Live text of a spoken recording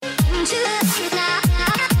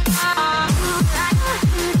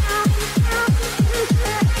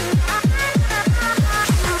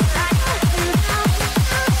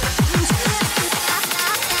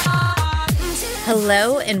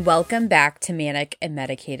Hello and welcome back to Manic and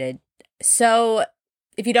Medicated. So,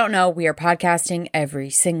 if you don't know, we are podcasting every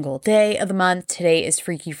single day of the month. Today is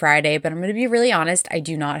Freaky Friday, but I'm going to be really honest, I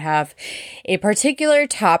do not have a particular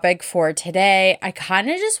topic for today. I kind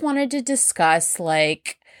of just wanted to discuss,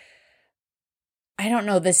 like, I don't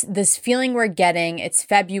know, this feeling we're getting. It's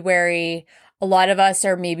February. A lot of us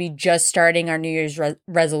are maybe just starting our New Year's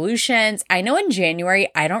resolutions. I know in January,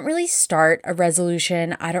 I don't really start a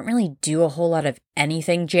resolution. I don't really do a whole lot of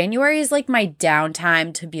anything. January is like my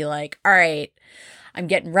downtime to be like, all right, I'm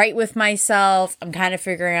getting right with myself. I'm kind of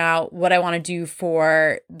figuring out what I want to do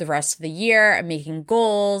for the rest of the year. I'm making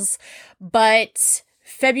goals. But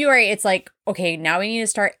February, it's like, okay, now we need to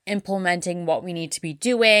start implementing what we need to be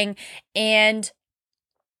doing. And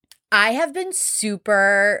I have been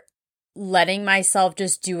super letting myself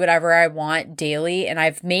just do whatever I want daily. And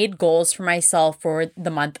I've made goals for myself for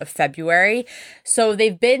the month of February. So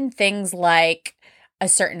they've been things like a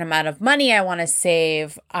certain amount of money I want to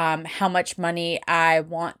save, how much money I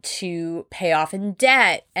want to pay off in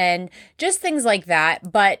debt, and just things like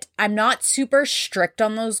that. But I'm not super strict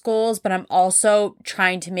on those goals, but I'm also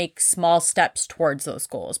trying to make small steps towards those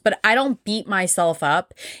goals. But I don't beat myself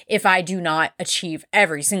up if I do not achieve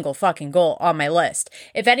every single fucking goal on my list.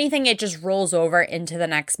 If anything, it just rolls over into the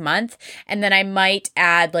next month, and then I might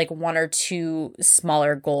add like one or two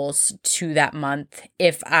smaller goals to that month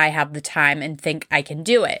if I have the time and think I can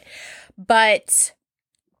do it. But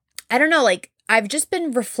I don't know, like I've just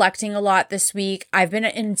been reflecting a lot this week. I've been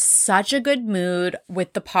in such a good mood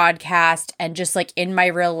with the podcast and just like in my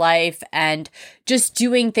real life and just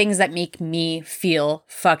doing things that make me feel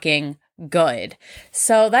fucking good.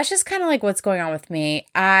 So that's just kind of like what's going on with me.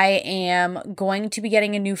 I am going to be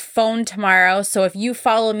getting a new phone tomorrow. So if you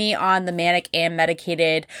follow me on the Manic and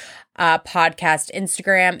Medicated podcast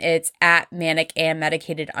Instagram, it's at manic and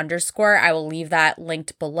medicated _. I will leave that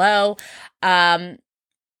linked below.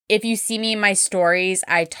 If you see me in my stories,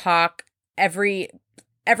 I talk every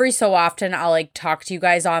so often. I'll like talk to you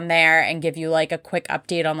guys on there and give you like a quick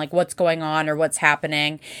update on like what's going on or what's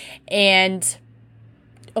happening. And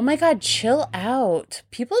oh my God, chill out.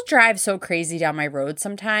 People drive so crazy down my road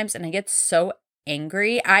sometimes and I get so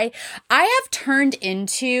angry. I have turned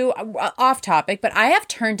into, off topic, but I have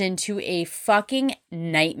turned into a fucking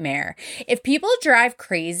nightmare. If people drive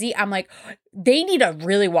crazy, I'm like, they need to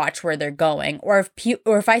really watch where they're going. Or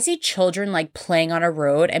if I see children like playing on a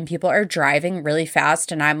road and people are driving really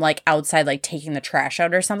fast and I'm like outside like taking the trash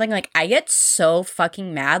out or something, like I get so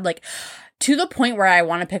fucking mad, like to the point where I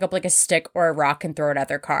want to pick up like a stick or a rock and throw it at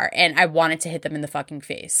their car and I want it to hit them in the fucking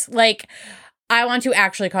face. Like I want to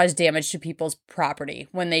actually cause damage to people's property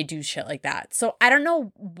when they do shit like that. So I don't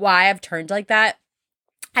know why I've turned like that.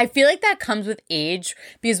 I feel like that comes with age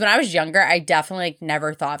because when I was younger, I definitely like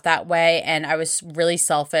never thought that way. And I was really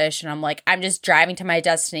selfish and I'm like, I'm just driving to my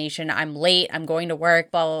destination. I'm late. I'm going to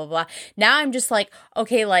work, blah, blah, blah. Now I'm just like,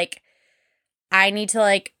 okay, like I need to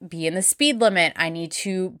like be in the speed limit. I need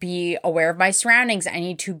to be aware of my surroundings. I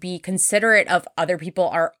need to be considerate of other people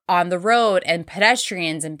are on the road and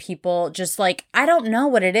pedestrians and people just like, I don't know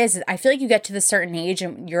what it is. I feel like you get to the certain age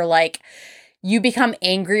and you're like, you become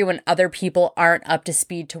angry when other people aren't up to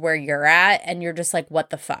speed to where you're at. And you're just like, what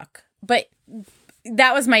the fuck? But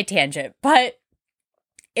that was my tangent. But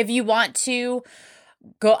if you want to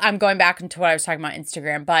go, I'm going back into what I was talking about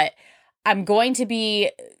Instagram, but I'm going to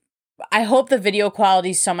be, I hope the video quality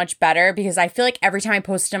is so much better because I feel like every time I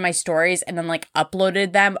posted in my stories and then like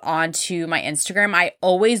uploaded them onto my Instagram, I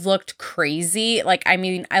always looked crazy. Like, I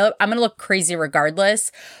mean, I'm going to look crazy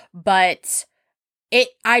regardless, but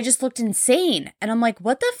I just looked insane. And I'm like,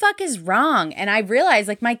 what the fuck is wrong? And I realized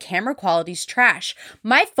like my camera quality's trash.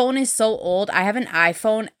 My phone is so old. I have an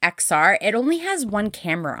iPhone XR. It only has one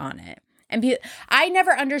camera on it. And I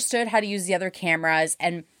never understood how to use the other cameras,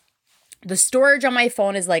 and the storage on my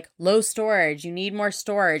phone is like low storage. You need more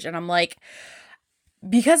storage. And I'm like,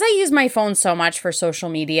 because I use my phone so much for social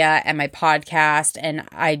media and my podcast and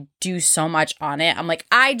I do so much on it, I'm like,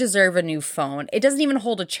 I deserve a new phone. It doesn't even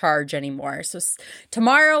hold a charge anymore. So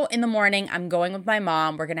tomorrow in the morning, I'm going with my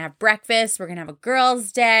mom. We're going to have breakfast. We're going to have a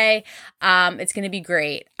girls' day. It's going to be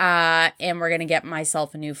great. And we're going to get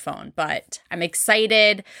myself a new phone. But I'm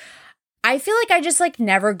excited. I feel like I just like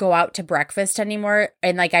never go out to breakfast anymore.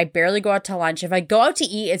 And like I barely go out to lunch. If I go out to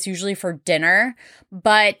eat, it's usually for dinner.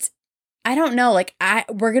 But I don't know, like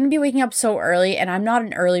we're going to be waking up so early and I'm not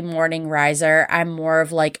an early morning riser. I'm more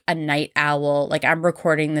of like a night owl. Like I'm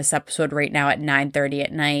recording this episode right now at 9:30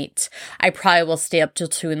 at night. I probably will stay up till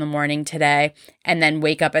 2 in the morning today and then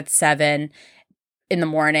wake up at 7 in the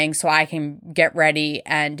morning so I can get ready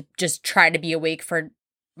and just try to be awake for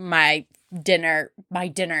my my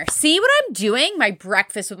dinner. See what I'm doing? My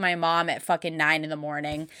breakfast with my mom at fucking 9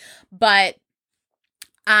 a.m. But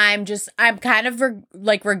I'm kind of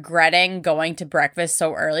regretting going to breakfast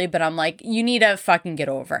so early, but I'm like, you need to fucking get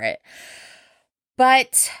over it.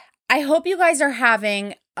 But I hope you guys are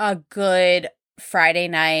having a good Friday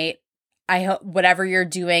night. I hope whatever you're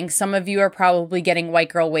doing, some of you are probably getting white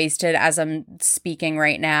girl wasted as I'm speaking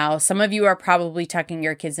right now. Some of you are probably tucking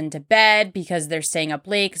your kids into bed because they're staying up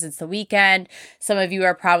late because it's the weekend. Some of you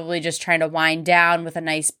are probably just trying to wind down with a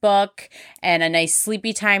nice book and a nice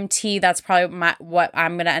sleepy time tea. That's probably what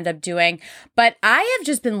I'm going to end up doing. But I have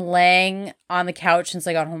just been laying on the couch since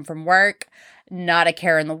I got home from work. Not a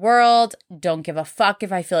care in the world. Don't give a fuck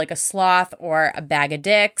if I feel like a sloth or a bag of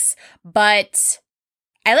dicks. But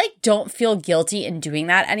I don't feel guilty in doing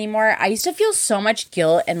that anymore. I used to feel so much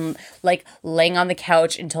guilt and laying on the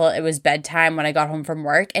couch until it was bedtime when I got home from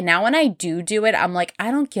work. And now when I do it, I'm like,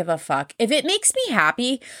 I don't give a fuck. If it makes me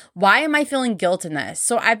happy, why am I feeling guilt in this?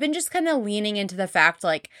 So I've been just kind of leaning into the fact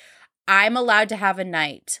I'm allowed to have a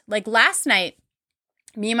night. Last night,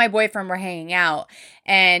 me and my boyfriend were hanging out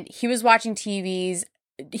and he was watching TV,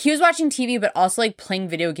 but also playing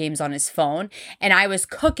video games on his phone. And I was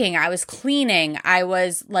cooking, I was cleaning, I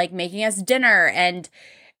was making us dinner, and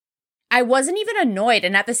I wasn't even annoyed.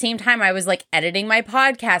 And at the same time, I was editing my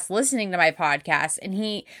podcast, listening to my podcast.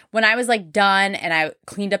 And when I was done and I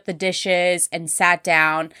cleaned up the dishes and sat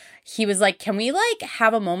down, he was like, can we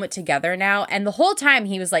have a moment together now? And the whole time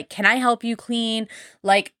he was like, can I help you clean?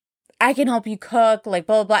 I can help you cook, blah,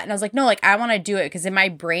 blah, blah. And I was like, no, I want to do it because in my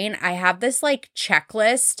brain, I have this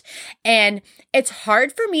checklist and it's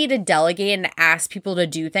hard for me to delegate and ask people to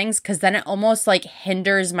do things because then it almost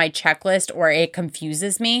hinders my checklist or it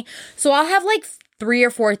confuses me. So I'll have 3 or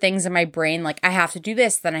 4 things in my brain. I have to do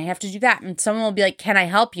this, then I have to do that. And someone will be like, can I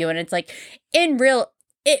help you? And it's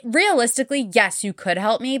realistically, yes, you could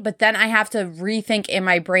help me, but then I have to rethink in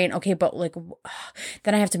my brain, okay, but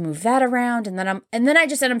then I have to move that around, and then I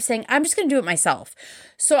just end up saying, I'm just going to do it myself.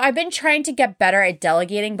 So I've been trying to get better at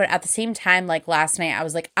delegating, but at the same time, last night, I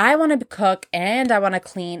was I want to cook, and I want to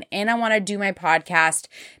clean, and I want to do my podcast,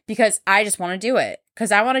 because I just want to do it,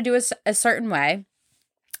 because I want to do it a certain way.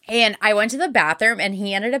 And I went to the bathroom and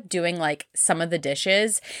he ended up doing some of the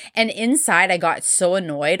dishes. And inside I got so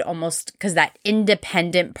annoyed almost because that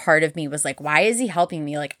independent part of me was why is he helping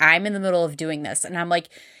me? I'm in the middle of doing this. And I'm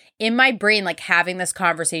in my brain, having this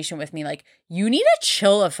conversation with me, you need to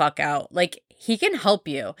chill the fuck out. He can help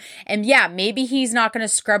you. And yeah, maybe he's not going to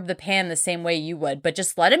scrub the pan the same way you would, but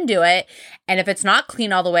just let him do it. And if it's not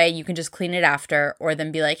clean all the way, you can just clean it after, or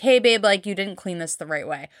then be like, hey babe, you didn't clean this the right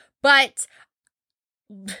way. But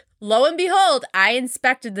lo and behold, I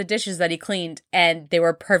inspected the dishes that he cleaned and they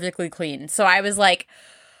were perfectly clean. So I was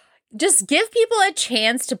just give people a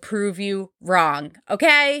chance to prove you wrong,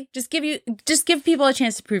 okay? Just give people a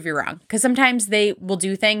chance to prove you wrong. Because sometimes they will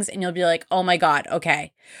do things and you'll be like, oh my God,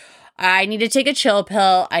 okay. I need to take a chill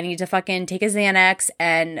pill. I need to fucking take a Xanax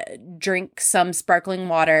and drink some sparkling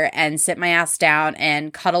water and sit my ass down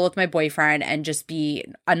and cuddle with my boyfriend and just be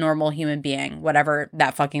a normal human being, whatever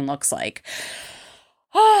that fucking looks like.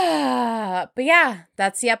 But yeah,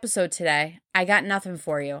 that's the episode today. I got nothing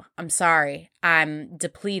for you. I'm sorry. I'm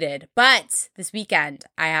depleted. But this weekend,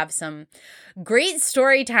 I have some great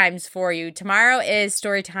story times for you. Tomorrow is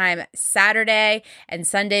story time Saturday, and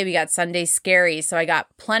Sunday we got Sunday Scary. So I got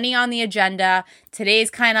plenty on the agenda. Today's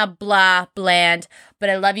kind of bland, but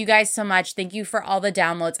I love you guys so much. Thank you for all the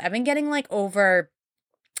downloads. I've been getting over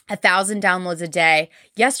 1,000 downloads a day.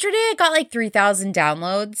 Yesterday, I got 3,000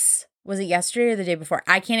 downloads. Was it yesterday or the day before?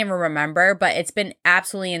 I can't even remember, but it's been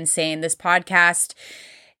absolutely insane. This podcast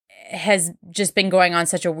has just been going on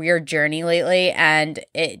such a weird journey lately, and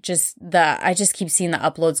I just keep seeing the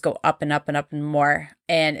uploads go up and up and up and more,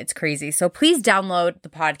 and it's crazy. So please download the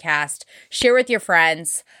podcast, share with your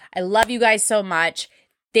friends. I love you guys so much.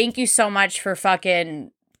 Thank you so much for fucking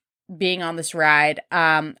being on this ride.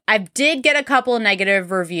 I did get a couple of negative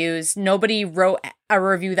reviews. Nobody wrote a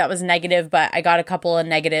review that was negative, but I got a couple of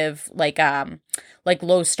negative,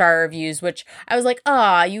 low star reviews, which I was like,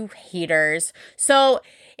 "Ah, you haters." So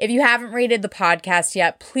if you haven't rated the podcast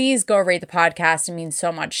yet, please go rate the podcast. It means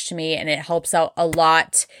so much to me and it helps out a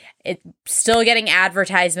lot. It's still getting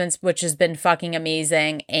advertisements, which has been fucking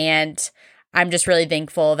amazing. And I'm just really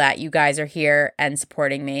thankful that you guys are here and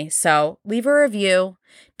supporting me. So leave a review.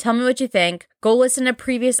 Tell me what you think. Go listen to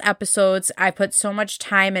previous episodes. I put so much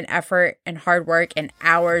time and effort and hard work and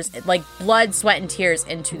hours, blood, sweat, and tears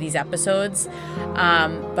into these episodes.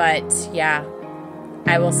 But yeah,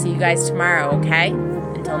 I will see you guys tomorrow, okay?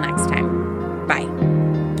 Until next time. Bye.